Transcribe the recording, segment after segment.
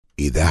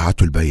إذاعة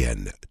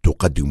البيان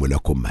تقدم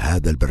لكم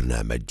هذا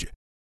البرنامج.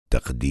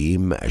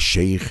 تقديم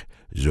الشيخ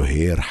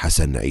زهير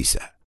حسن عيسى.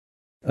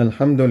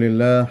 الحمد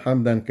لله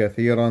حمدا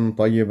كثيرا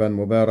طيبا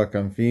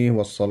مباركا فيه،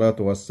 والصلاة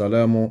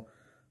والسلام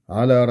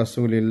على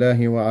رسول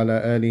الله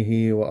وعلى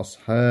آله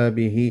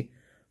وأصحابه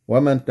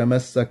ومن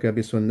تمسك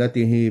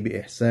بسنته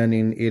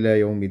بإحسان إلى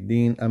يوم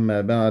الدين.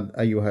 أما بعد،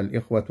 أيها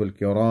الإخوة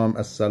الكرام،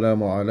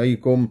 السلام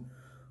عليكم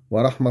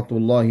ورحمة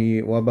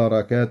الله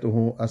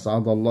وبركاته.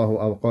 أسعد الله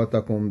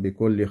أوقاتكم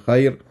بكل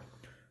خير.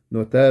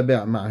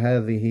 نتابع مع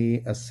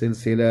هذه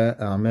السلسلة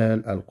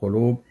أعمال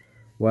القلوب،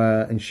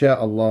 وإن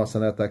شاء الله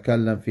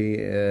سنتكلم في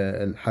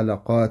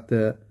الحلقات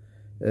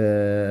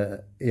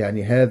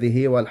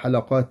هذه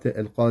والحلقات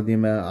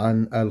القادمة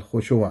عن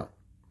الخشوع.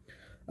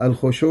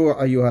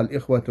 الخشوع أيها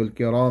الإخوة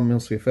الكرام من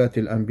صفات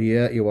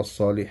الأنبياء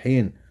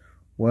والصالحين،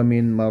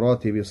 ومن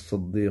مراتب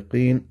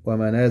الصديقين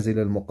ومنازل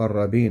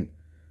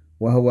المقربين،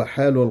 وهو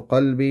حال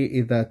القلب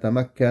إذا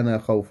تمكن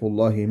خوف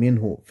الله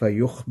منه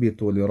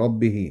فيخبت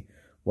لربه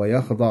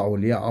ويخضع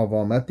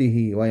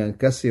لعظمته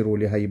وينكسر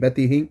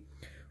لهيبته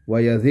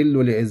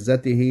ويذل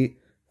لعزته،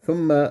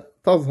 ثم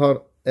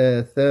تظهر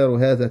آثار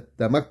هذا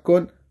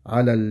التمكن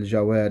على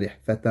الجوارح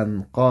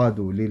فتنقاد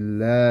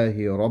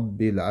لله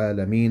رب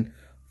العالمين.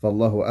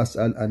 فالله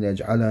أسأل أن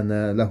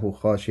يجعلنا له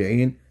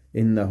خاشعين،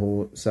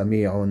 إنه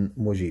سميع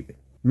مجيب.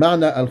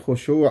 معنى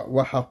الخشوع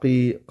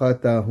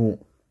وحقيقته.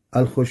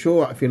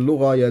 الخشوع في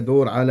اللغة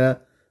يدور على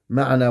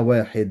معنى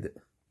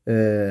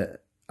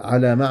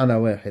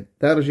واحد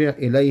ترجع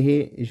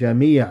إليه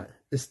جميع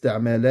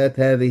استعمالات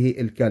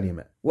هذه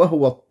الكلمة،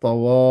 وهو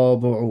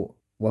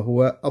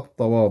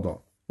التواضع.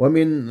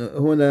 ومن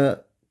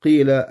هنا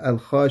قيل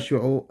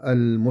الخاشع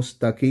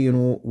المستكين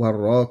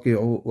والراكع،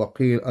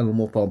 وقيل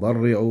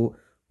المتضرع،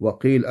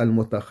 وقيل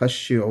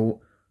المتخشع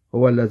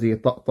هو الذي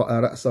طأطأ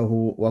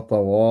رأسه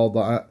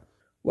وتواضع،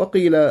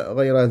 وقيل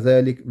غير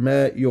ذلك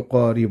ما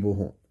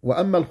يقاربه.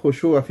 وأما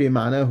الخشوع في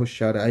معناه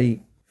الشرعي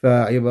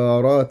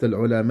فعبارات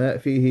العلماء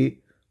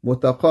فيه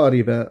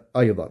متقاربة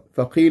أيضا،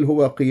 فقيل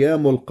هو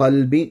قيام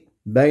القلب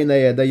بين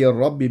يدي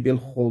الرب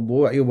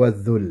بالخضوع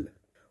والذل،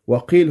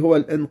 وقيل هو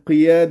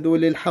الانقياد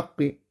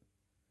للحق،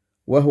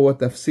 وهو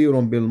تفسير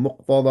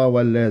بالمقتضى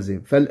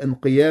واللازم،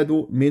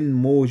 فالانقياد من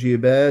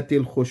موجبات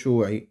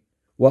الخشوع.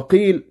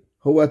 وقيل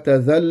هو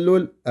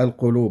تذلل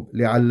القلوب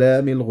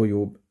لعلام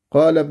الغيوب.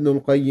 قال ابن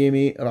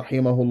القيم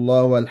رحمه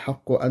الله: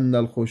 والحق أن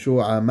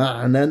الخشوع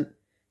معنى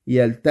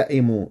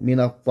يلتئم من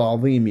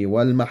التعظيم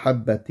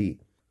والمحبة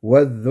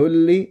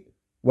والذل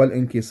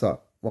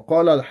والانكسار.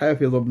 وقال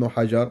الحافظ ابن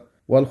حجر: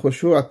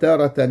 والخشوع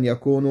تارة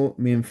يكون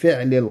من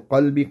فعل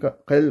القلب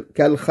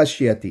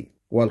كالخشية،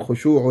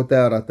 والخشوع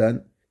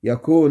تارة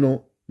يكون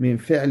من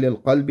فعل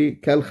القلب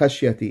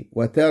كالخشية،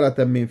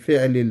 وتارة من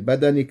فعل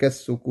البدن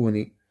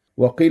كالسكون،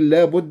 وقيل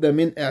لا بد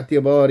من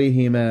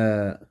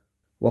اعتبارهما.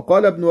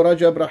 وقال ابن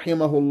رجب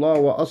رحمه الله: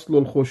 وأصل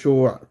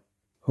الخشوع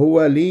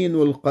هو لين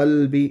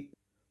القلب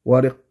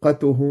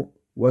ورقته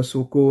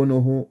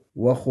وسكونه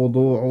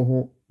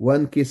وخضوعه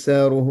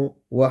وانكساره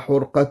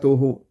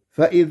وحرقته،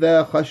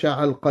 فإذا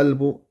خشع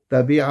القلب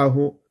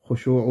تبعه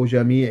خشوع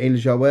جميع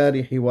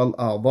الجوارح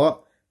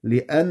والأعضاء،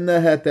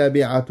 لأنها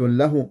تابعة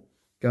له،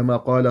 كما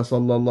قال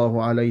صلى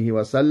الله عليه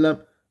وسلم: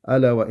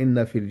 ألا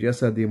وإن في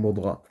الجسد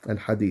مضغة،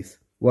 الحديث.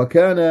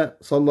 وكان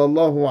صلى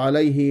الله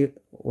عليه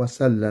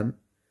وسلم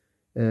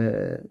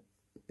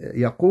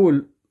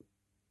يقول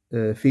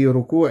في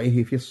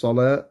ركوعه في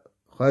الصلاة: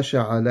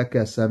 خشع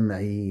لك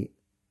سمعي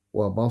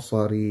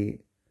وبصري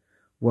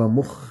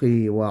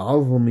ومخي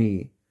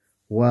وعظمي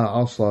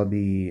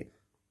وعصبي،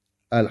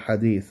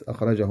 الحديث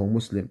أخرجه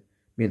مسلم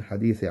من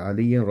حديث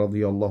علي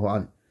رضي الله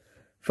عنه.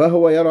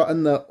 فهو يرى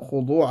أن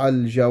خضوع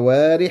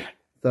الجوارح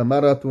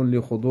ثمرة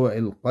لخضوع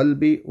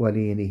القلب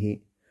ولينه.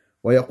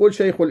 ويقول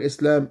شيخ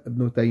الإسلام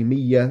ابن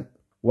تيمية: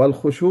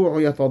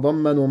 والخشوع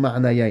يتضمن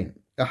معنيين،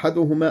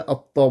 أحدهما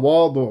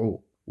التواضع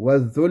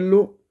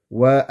والذل،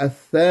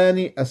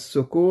 والثاني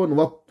السكون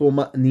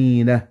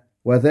والطمأنينة،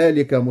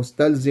 وذلك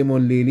مستلزم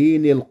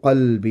للين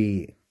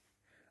القلب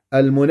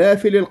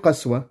المنافي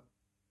للقسوة.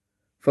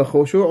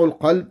 فخشوع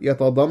القلب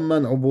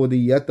يتضمن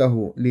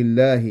عبوديته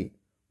لله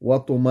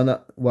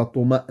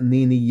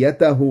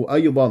وطمأنينيته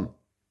أيضا،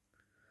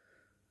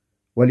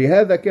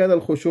 ولهذا كان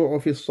الخشوع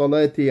في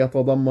الصلاة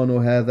يتضمن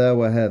هذا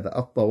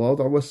وهذا: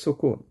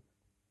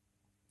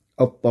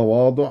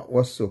 التواضع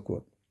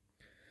والسكون.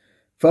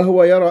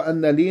 فهو يرى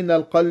أن لين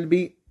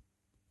القلب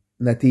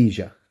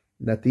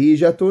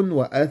نتيجة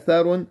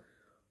وأثر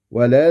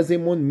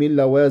ولازم من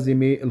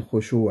لوازم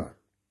الخشوع،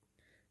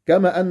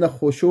 كما أن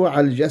خشوع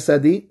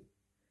الجسد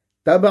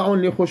تبع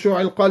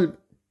لخشوع القلب،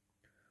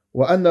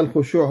 وأن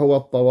الخشوع هو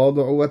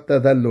التواضع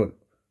والتذلل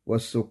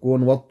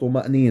والسكون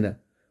والطمأنينة.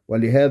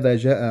 ولهذا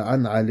جاء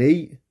عن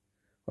علي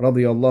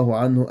رضي الله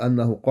عنه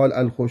أنه قال: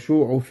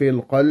 الخشوع في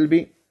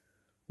القلب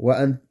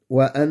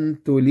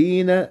وأن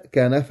تلين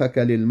كنفك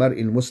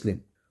للمرء المسلم،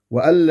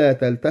 وألا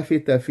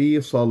تلتفت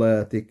في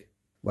صلاتك.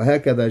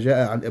 وهكذا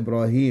جاء عن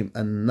إبراهيم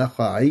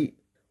النخعي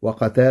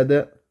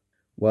وقتادة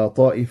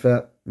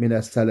وطائفة من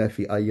السلف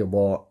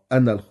أيضا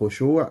أن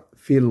الخشوع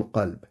في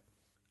القلب،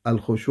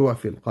 الخشوع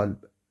في القلب.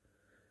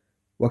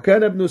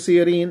 وكان ابن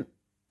سيرين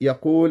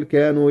يقول: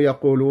 كانوا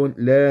يقولون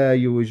لا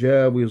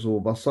يجاوز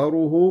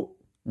بصره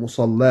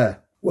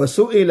مصلاه.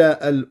 وسئل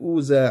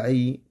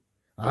الأوزاعي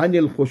عن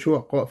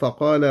الخشوع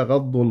فقال: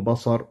 غض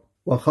البصر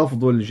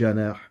وخفض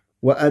الجناح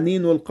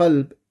وأنين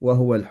القلب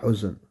وهو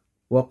الحزن.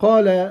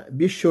 وقال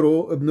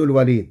بشر بن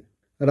الوليد: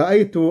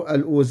 رأيت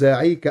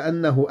الأوزاعي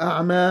كأنه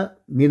أعمى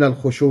من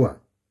الخشوع.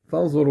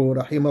 فانظروا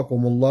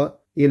رحمكم الله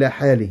إلى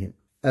حالهم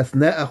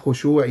أثناء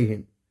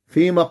خشوعهم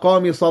في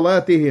مقام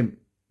صلاتهم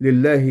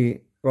لله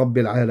رب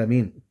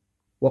العالمين.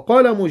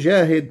 وقال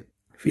مجاهد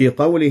في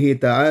قوله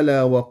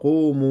تعالى: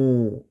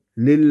 وقوموا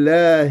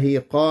لله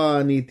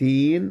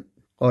قانتين،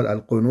 قال: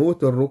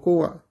 القنوت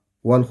الركوع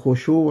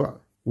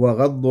والخشوع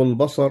وغض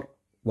البصر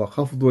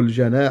وخفض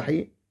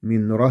الجناح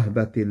من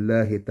رهبة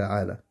الله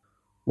تعالى.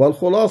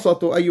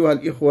 والخلاصة أيها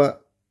الإخوة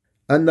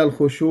أن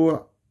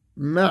الخشوع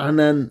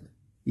معنى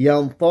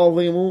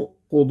ينتظم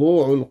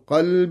خضوع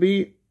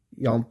القلب،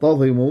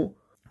 ينتظم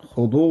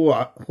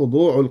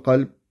خضوع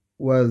القلب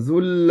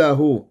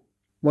وذله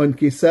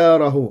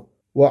وانكساره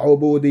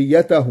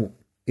وعبوديته.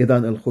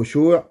 إذن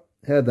الخشوع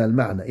هذا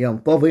المعنى،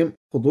 ينتظم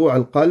خضوع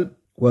القلب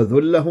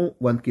وذله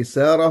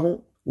وانكساره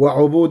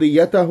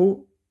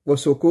وعبوديته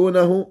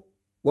وسكونه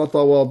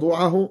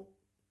وتواضعه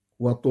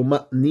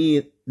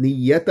وطمأنينته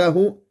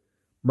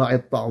مع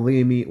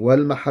التعظيم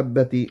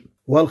والمحبة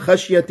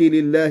والخشية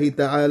لله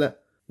تعالى،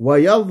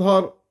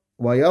 ويظهر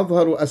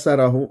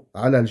أثره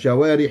على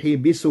الجوارح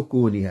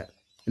بسكونها.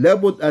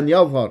 لابد أن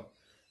يظهر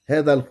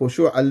هذا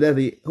الخشوع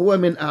الذي هو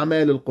من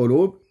أعمال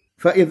القلوب،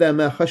 فإذا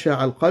ما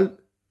خشع القلب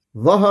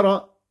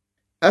ظهر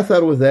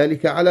أثر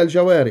ذلك على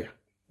الجوارح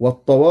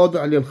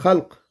والتواضع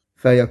للخلق،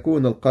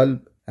 فيكون القلب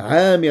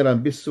عامرا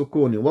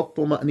بالسكون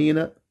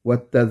والطمأنينة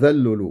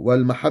والتذلل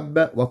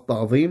والمحبة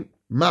والتعظيم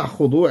مع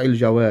خضوع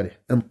الجوارح،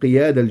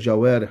 انقياد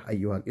الجوارح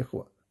أيها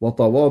الإخوة،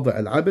 وتواضع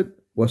العبد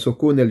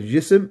وسكون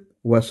الجسم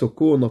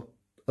وسكون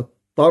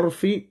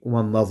الطرف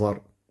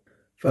والنظر.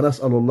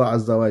 فنسأل الله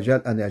عز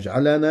وجل أن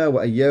يجعلنا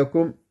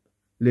وإياكم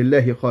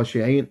لله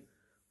خاشعين.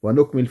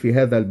 ونكمل في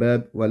هذا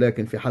الباب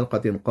ولكن في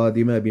حلقة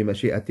قادمة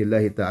بمشيئة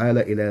الله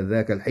تعالى. إلى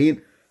ذاك الحين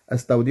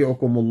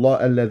أستودعكم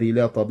الله الذي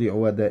لا تضيع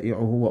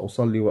ودائعه،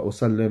 وأصلي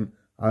وأسلم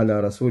على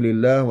رسول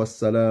الله،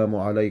 والسلام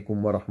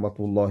عليكم ورحمة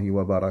الله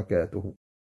وبركاته.